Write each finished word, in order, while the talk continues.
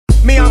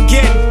Me, I'm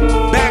getting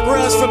back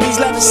rubs from these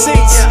leather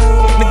seats.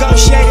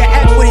 Negotiated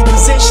equity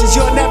positions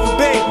you'll never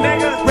be.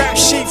 Rap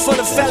sheet full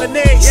of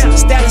felonies.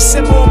 Status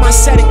symbol on my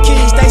set of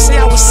keys. They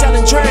say I was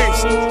selling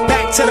dreams.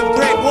 Back to the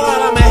brick wall,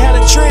 I'm in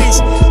hella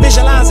trees.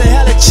 Visualizing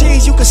hella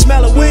cheese, you can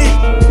smell a weed.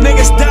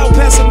 Niggas doubt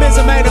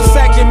pessimism ain't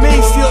affecting me.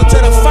 Fuel to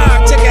the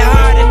fire, took it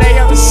higher than they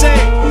ever seen.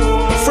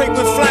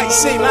 Frequent flight,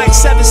 see like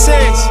 7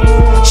 sins.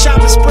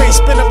 Shopping spree,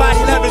 spend about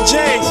 11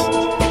 G's.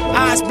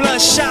 Eyes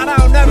bloodshot, I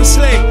don't never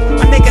sleep.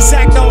 My niggas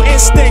act on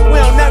instinct,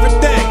 we don't never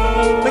think.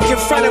 We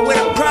confronted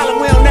with a problem,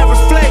 we don't never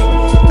flee.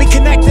 We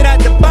connected at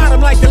the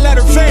bottom like the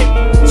letter V.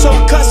 So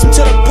accustomed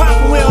to the pop,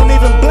 we don't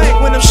even blink.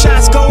 When them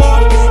shots go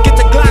off, get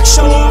the Glock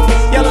show off.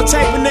 Yellow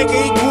tape a nigga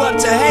equal up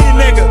to hate a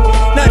nigga.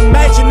 Nothing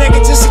major, nigga,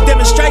 just a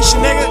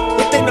demonstration, nigga.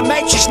 Within the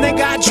matrix,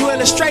 nigga, I drew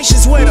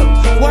illustrations with them.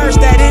 Words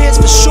that is,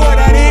 for sure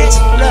that is.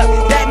 Look,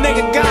 that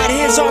nigga got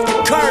his off the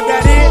curb,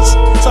 that is.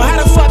 So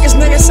how the fuck is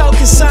nigga so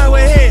concerned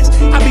with his?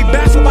 I be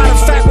baffled by the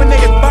fact when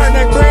niggas burn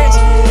their bridge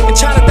and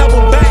try to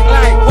double back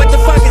like, what the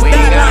fuck is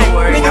that like?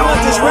 Nigga, what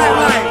this rap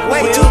like?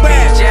 Way too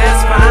bad.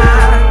 Just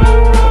fine.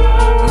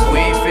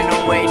 We ain't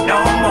finna wait no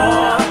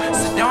more,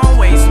 so don't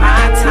waste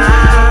my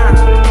time.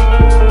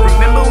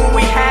 Remember when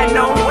we had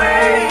no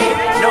way,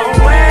 no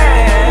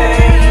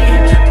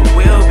way. But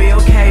we'll be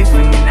okay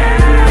for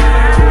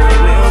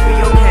now. We'll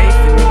be okay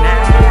for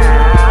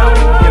now.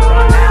 Here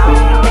on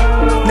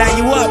out. Now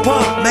you up,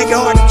 huh? Make it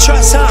hard to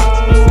trust, huh?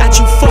 Got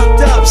you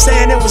fucked up,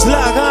 saying it was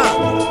luck,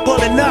 huh?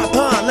 Pulling up,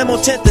 huh?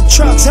 Limo tent the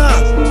trucks, huh?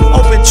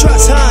 Open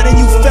trust, huh? Then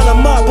you fill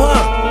them up,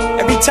 huh?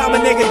 Every time a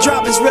nigga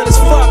drop, it's real as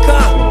fuck,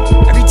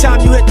 huh? Every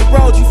time you hit the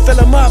road, you fill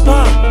them up,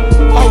 huh?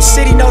 Whole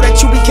city know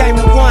that you became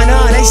the one,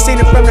 huh? They seen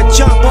it from the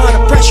jump, huh? The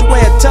pressure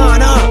weigh a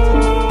ton,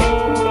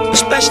 huh?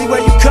 Especially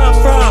where you come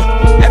from.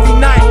 Every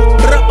night,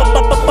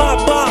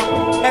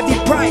 heavy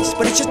price,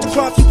 but it's just the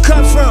cloth you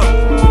come from.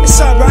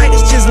 It's alright,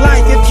 it's just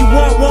life if you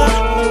want one.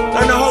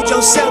 Learn to hold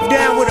yourself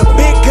down with a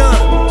big gun.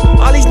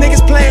 All these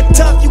niggas playing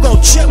tough, you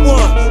gon' chip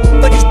one.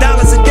 For these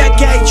dollars a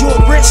decade, you a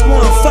risk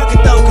one. Fuck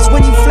it though, cause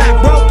when you flat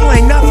broke, you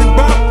ain't nothing,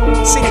 bro.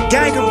 See a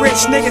gang of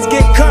rich niggas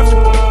get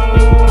comfortable.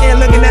 Yeah,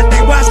 looking at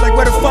they watch like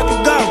where the fuck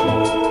it go.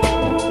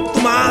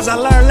 Through my eyes I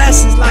learned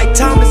lessons like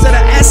time is of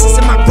the essence.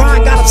 And my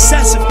grind got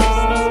obsessive.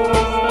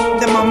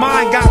 Then my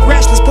mind got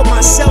restless, put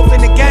myself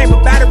in the game,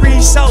 but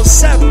batteries so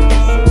severed.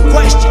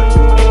 Question: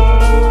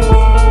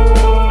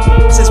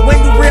 since when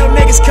do real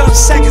niggas come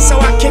second? So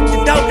I kick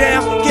the dough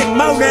down, get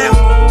more now.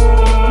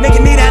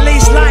 Nigga need at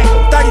least like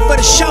 30 for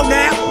the show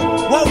now.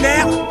 Whoa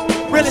now,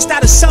 realest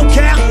out of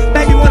SoCal.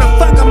 Baby wanna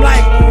fuck, I'm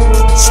like,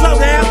 slow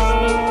down.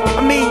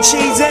 I'm eating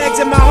cheese eggs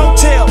in my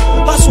hotel.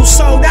 Hustle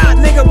sold out,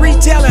 nigga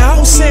retail and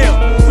wholesale.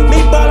 Me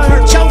ballin'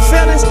 hurt your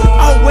feelings?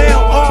 Oh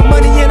well, all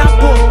money in, I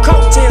put